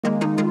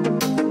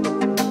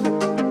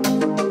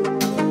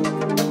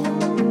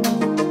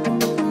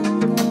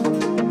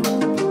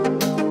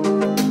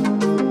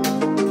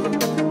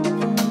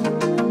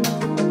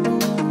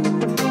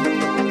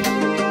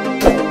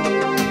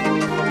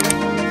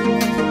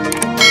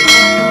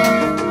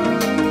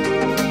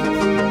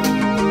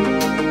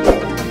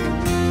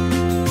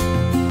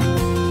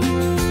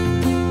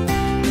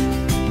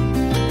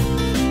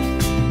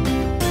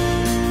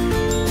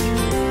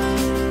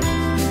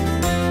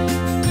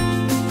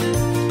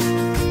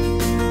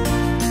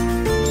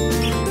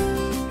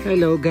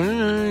Hello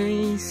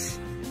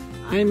guys,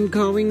 I'm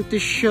going to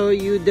show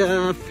you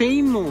the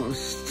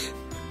famous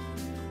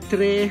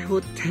Tre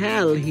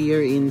Hotel here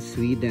in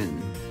Sweden.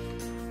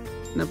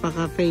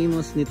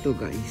 Napaka-famous nito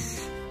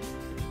guys.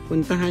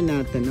 Puntahan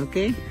natin,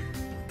 okay?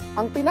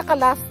 Ang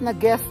pinaka-last na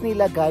guest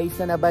nila guys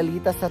na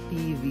nabalita sa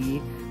TV,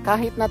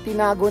 kahit na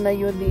tinago na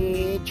yun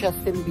ni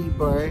Justin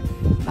Bieber,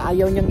 na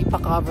ayaw niyang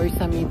ipa-cover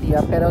sa media,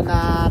 pero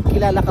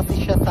nakilala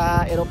kasi siya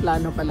sa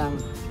eroplano pa lang.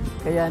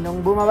 Kaya nung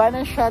bumaba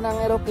na siya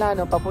ng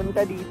eroplano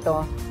papunta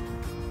dito,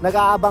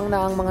 nag-aabang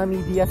na ang mga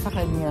media sa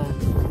kanya.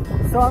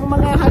 So ang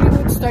mga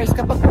Hollywood stars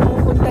kapag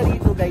pumupunta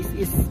dito guys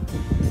is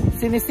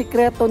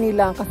sinisikreto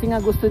nila kasi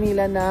nga gusto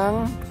nila ng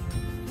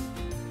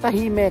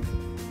tahimik.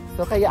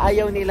 So kaya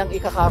ayaw nilang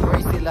ika-cover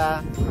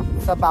sila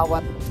sa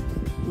bawat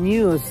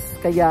news.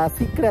 Kaya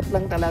secret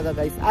lang talaga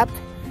guys. At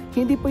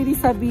hindi pwede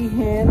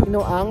sabihin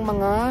ang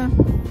mga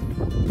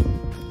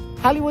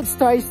Hollywood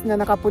stars na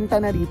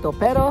nakapunta na dito.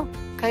 Pero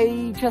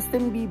kay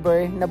Justin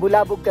Bieber,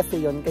 nabulabog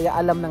kasi yon, kaya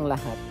alam ng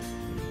lahat.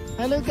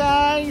 Hello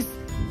guys!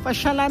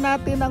 Pasyalan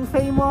natin ang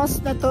famous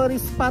na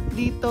tourist spot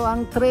dito,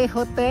 ang Tre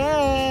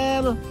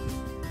Hotel.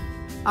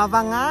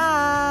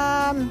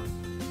 Abangan!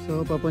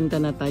 So, papunta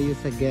na tayo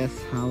sa guest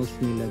house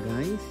nila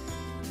guys.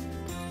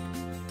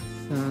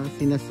 Sa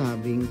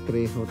sinasabing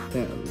Tre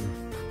Hotel.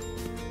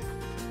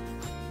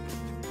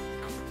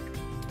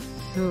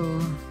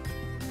 So,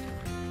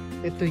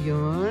 ito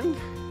yon.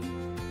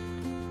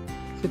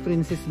 Si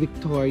Princess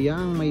Victoria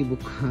ang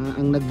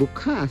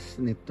nagbukas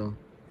nito.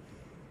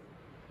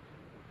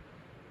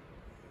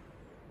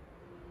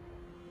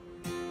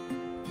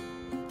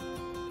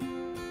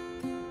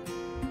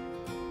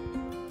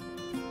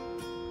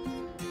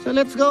 So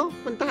let's go,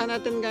 puntahan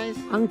natin guys.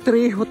 Ang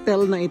Tre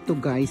Hotel na ito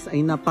guys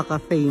ay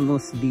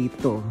napaka-famous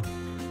dito.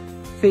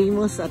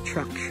 Famous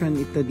attraction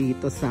ito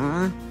dito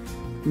sa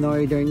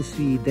Northern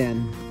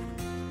Sweden.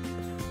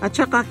 At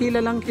saka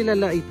kilalang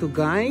kilala ito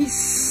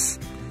guys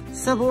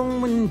sa buong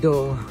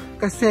mundo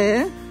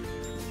kasi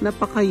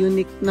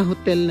napaka-unique na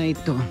hotel na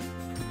ito.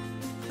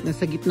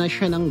 Nasa gitna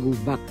siya ng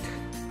gubat.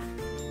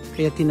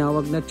 Kaya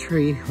tinawag na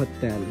Tre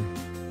Hotel.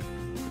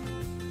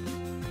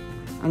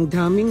 Ang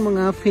daming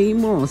mga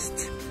famous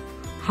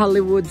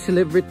Hollywood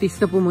celebrities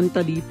na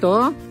pumunta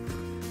dito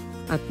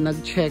at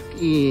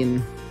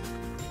nag-check-in.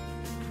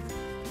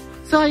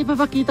 So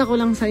ipapakita ko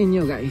lang sa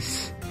inyo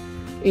guys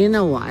in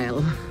a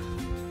while.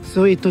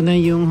 So ito na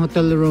yung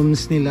hotel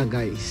rooms nila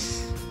guys.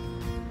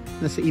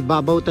 Nasa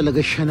ibabaw talaga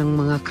siya ng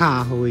mga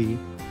kahoy.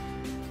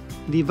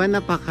 Di ba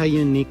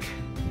napaka-unique?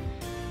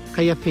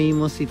 Kaya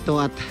famous ito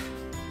at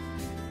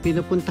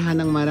pinupuntahan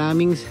ng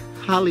maraming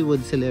Hollywood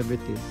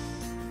celebrities.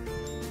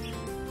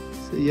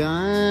 So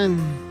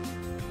yan.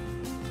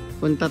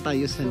 Punta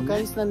tayo sa So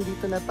guys,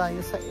 nandito na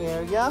tayo sa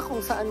area kung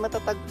saan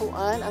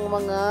matatagpuan ang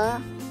mga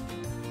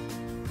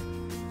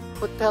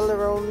hotel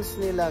rooms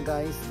nila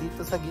guys.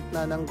 Dito sa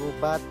gitna ng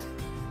gubat.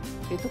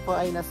 Ito po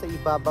ay nasa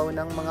ibabaw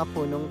ng mga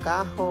punong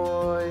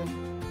kahoy.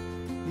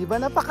 Di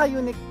ba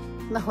napaka-unique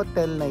na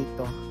hotel na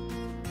ito?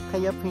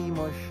 Kaya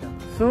famous siya.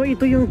 So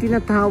ito yung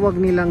tinatawag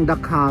nilang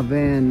The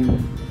Coven.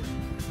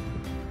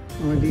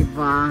 O di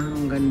ba?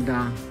 Ang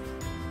ganda.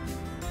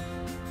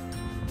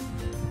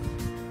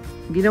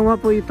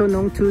 Ginawa po ito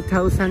noong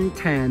 2010.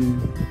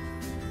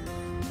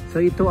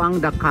 So ito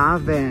ang The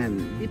Coven.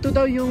 Ito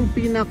daw yung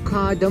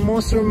the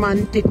most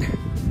romantic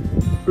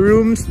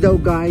rooms daw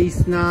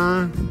guys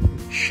na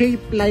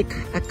shaped like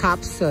a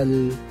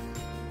capsule.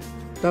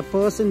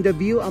 Tapos in the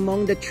view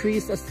among the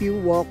trees as you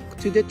walk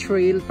to the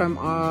trail from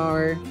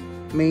our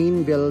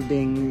main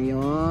building.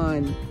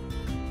 Yon.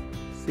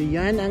 So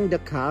yan ang The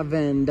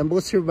Coven. The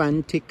most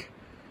romantic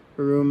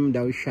room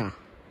daw siya.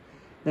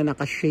 Na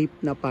naka-shape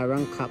na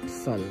parang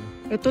capsule.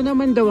 Ito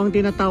naman daw ang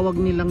tinatawag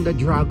nilang the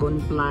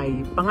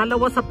Dragonfly.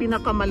 Pangalawa sa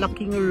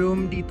pinakamalaking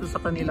room dito sa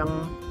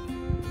kanilang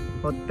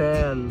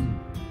hotel.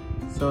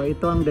 So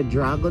ito ang the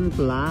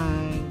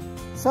Dragonfly.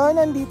 So,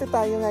 nandito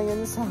tayo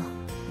ngayon sa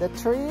The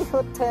Tre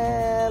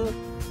Hotel.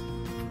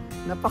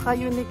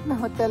 Napaka-unique na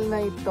hotel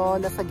na ito.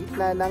 Nasa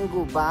gitna ng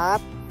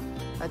gubat.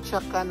 At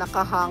saka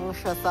nakahang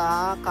siya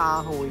sa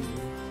kahoy.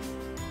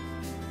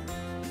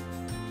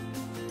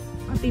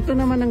 At ito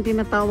naman ang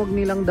tinatawag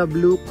nilang The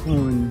Blue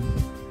Cone.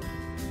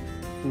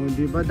 O,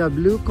 diba? The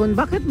Blue Cone.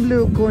 Bakit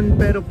Blue Cone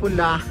pero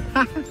pula?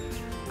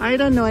 I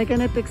don't know. I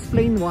cannot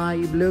explain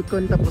why. Blue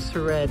Cone tapos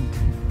red.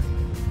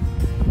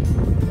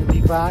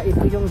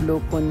 Ito yung Blue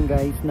Cone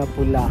guys na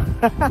pula.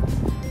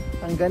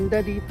 Ang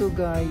ganda dito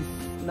guys.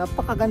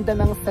 Napakaganda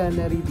ng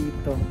scenery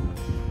dito.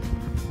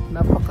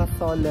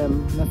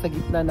 Napaka-solemn. Nasa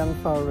gitna ng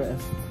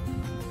forest.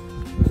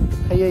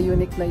 Kaya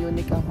unique na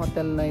unique ang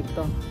hotel na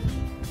ito.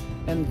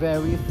 And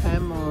very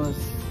famous.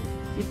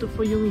 Ito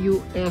po yung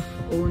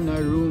UFO na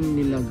room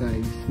nila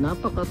guys.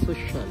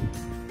 Napaka-social.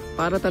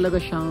 Para talaga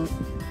siyang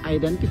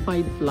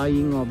identified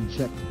flying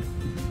object.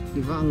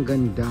 Diba ang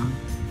ganda?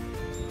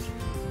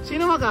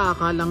 Sino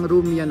makakakalang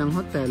room yan ng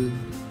hotel?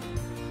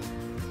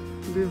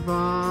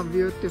 Diba?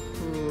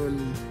 Beautiful.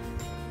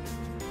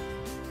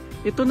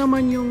 Ito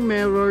naman yung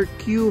mirror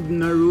cube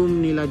na room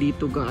nila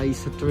dito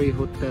guys sa Tree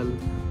Hotel.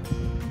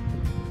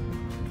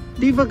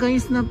 Diba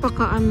guys,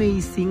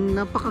 napaka-amazing,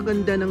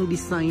 napakaganda ng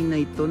design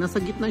na ito. Nasa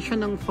gitna siya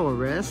ng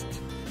forest,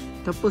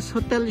 tapos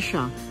hotel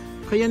siya.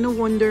 Kaya no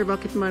wonder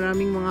bakit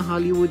maraming mga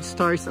Hollywood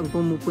stars ang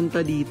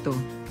pumupunta dito.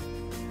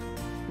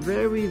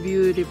 Very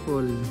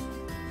beautiful.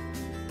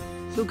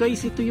 So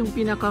guys, ito yung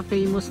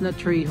pinaka-famous na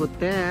Tree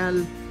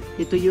Hotel.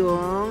 Ito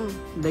yung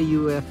the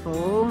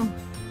UFO.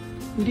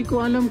 Hindi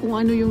ko alam kung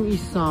ano yung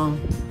isa.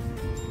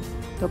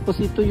 Tapos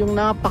ito yung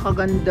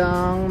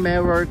napakagandang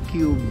mirror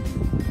cube.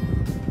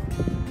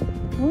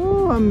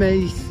 Oh,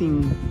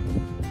 amazing.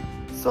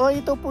 So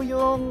ito po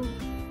yung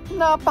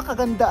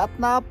napakaganda at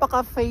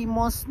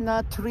napaka-famous na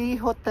Tree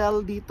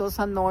Hotel dito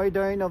sa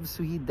northern of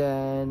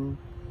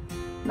Sweden.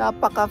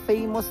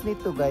 Napaka-famous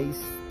nito guys.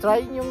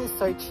 Try nyo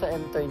i-search sa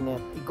internet,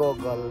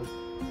 i-google.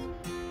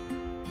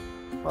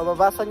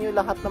 Mababasa nyo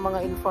lahat ng mga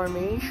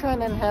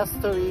information and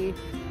history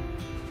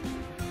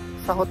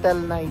sa hotel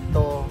na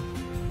ito.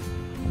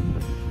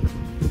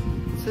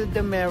 So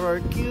the mirror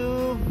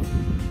cube,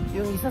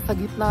 yung isa sa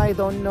gitna, I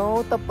don't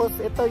know. Tapos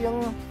ito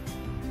yung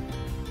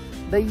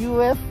the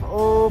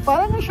UFO,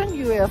 parang siyang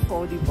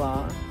UFO, di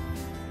ba?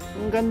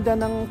 Ang ganda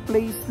ng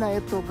place na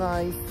ito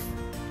guys.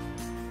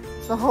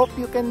 So hope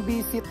you can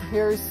visit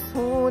here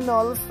soon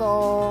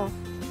also.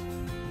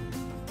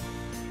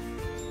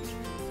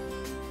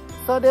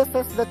 So this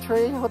is the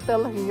Tree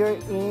Hotel here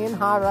in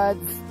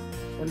Harads,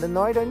 in the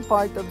northern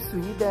part of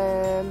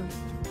Sweden.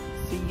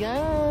 So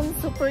yan,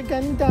 super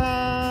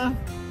ganda.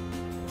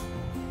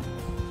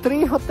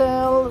 Tree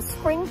Hotel,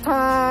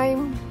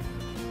 springtime.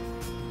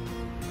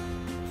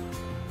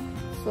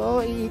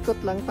 So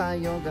iikot lang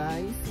tayo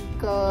guys,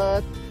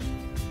 ikot.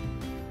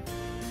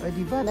 O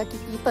diba,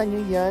 nakikita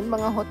nyo yan,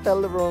 mga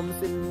hotel rooms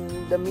in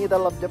the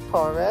middle of the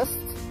forest.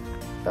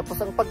 Tapos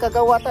ang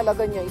pagkagawa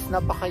talaga niya is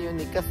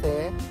napaka-unique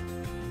kasi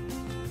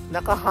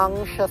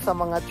nakahang siya sa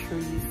mga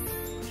trees.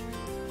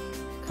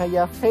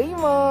 Kaya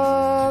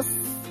famous!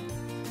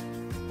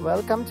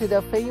 Welcome to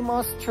the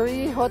famous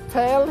Tree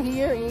Hotel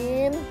here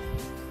in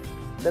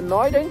the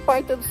northern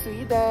part of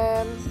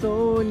Sweden.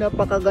 So,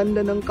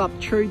 napakaganda ng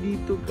capture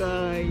dito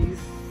guys.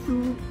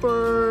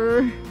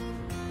 Super!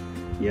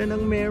 Yan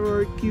ang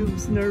mirror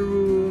cubes na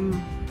room.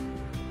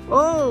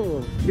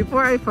 Oh!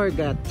 Before I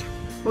forget,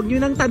 huwag nyo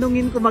nang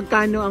tanungin kung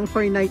magkano ang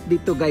per night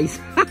dito guys.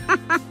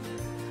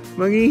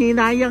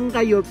 Manghihinayang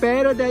kayo.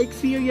 Pero the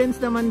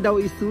experience naman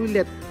daw is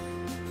sulit.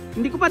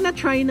 Hindi ko pa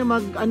na-try na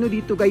mag-ano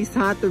dito guys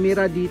ha,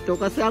 tumira dito.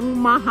 Kasi ang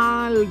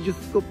mahal,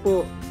 Diyos ko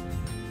po.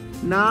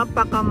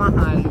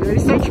 Napakamahal.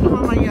 Research ko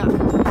mamaya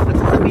at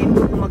sasabihin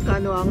ko kung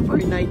magkano ang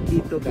per night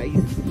dito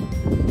guys.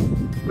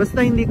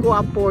 Basta hindi ko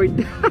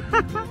afford.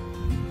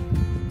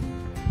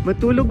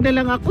 Matulog na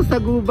lang ako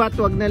sa gubat,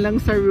 wag na lang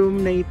sa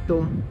room na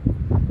ito.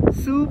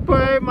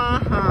 Super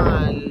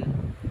mahal.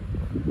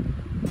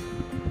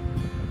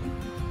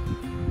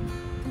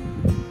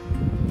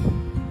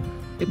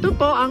 Ito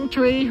po ang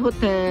Tree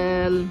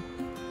Hotel.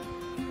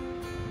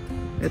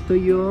 Ito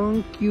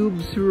yung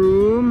Cubes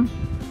room.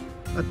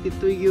 At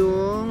ito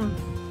yung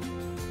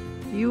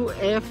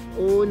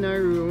UFO na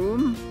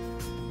room.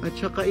 At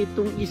saka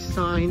itong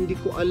isa, hindi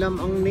ko alam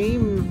ang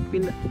name.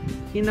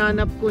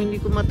 Hinanap ko, hindi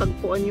ko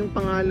matagpuan yung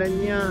pangalan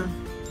niya.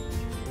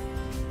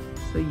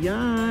 So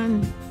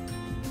yan.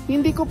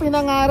 Hindi ko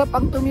pinangarap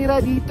ang tumira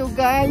dito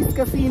guys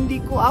kasi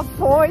hindi ko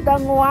afford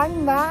ang one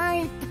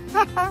night.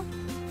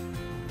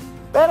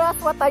 Pero as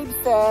what I've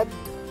said,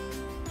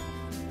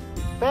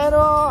 pero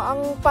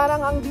ang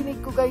parang ang dinig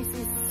ko guys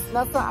is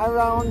nasa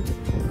around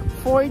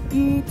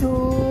 40 to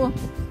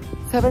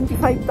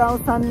 75,000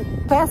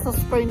 pesos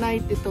per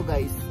night ito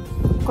guys.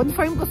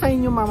 Confirm ko sa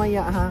inyo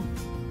mamaya ha.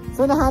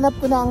 So nahanap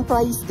ko na ang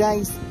price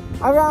guys.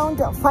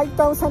 Around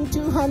 5,200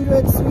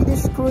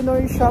 Swedish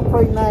kronor siya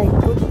per night.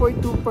 Good for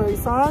 2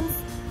 persons.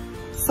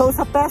 So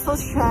sa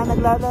pesos siya,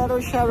 naglalaro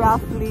siya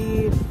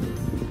roughly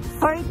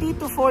 30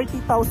 to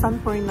 40,000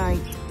 per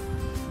night.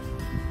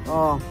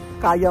 Oh,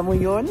 kaya mo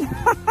yun?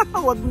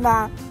 Wag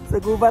na.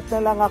 Sa gubat na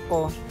lang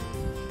ako.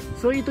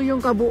 So ito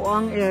yung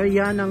kabuoang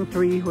area ng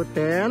Tree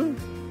Hotel.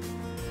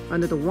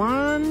 Ano to?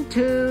 1,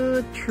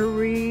 2,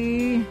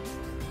 3,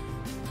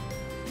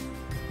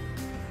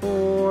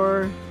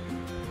 4,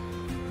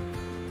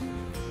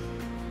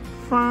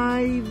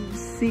 5,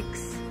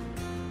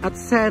 6, at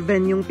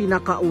 7 yung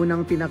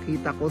pinakaunang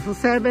pinakita ko. So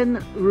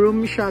 7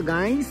 room siya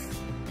guys.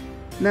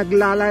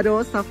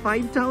 Naglalaro sa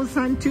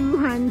 5,200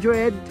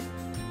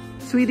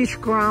 Swedish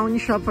crown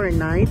siya per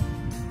night.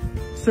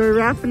 So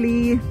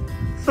roughly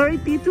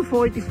 30 to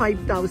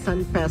 45,000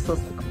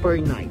 pesos per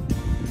night.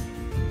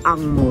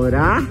 Ang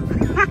mura.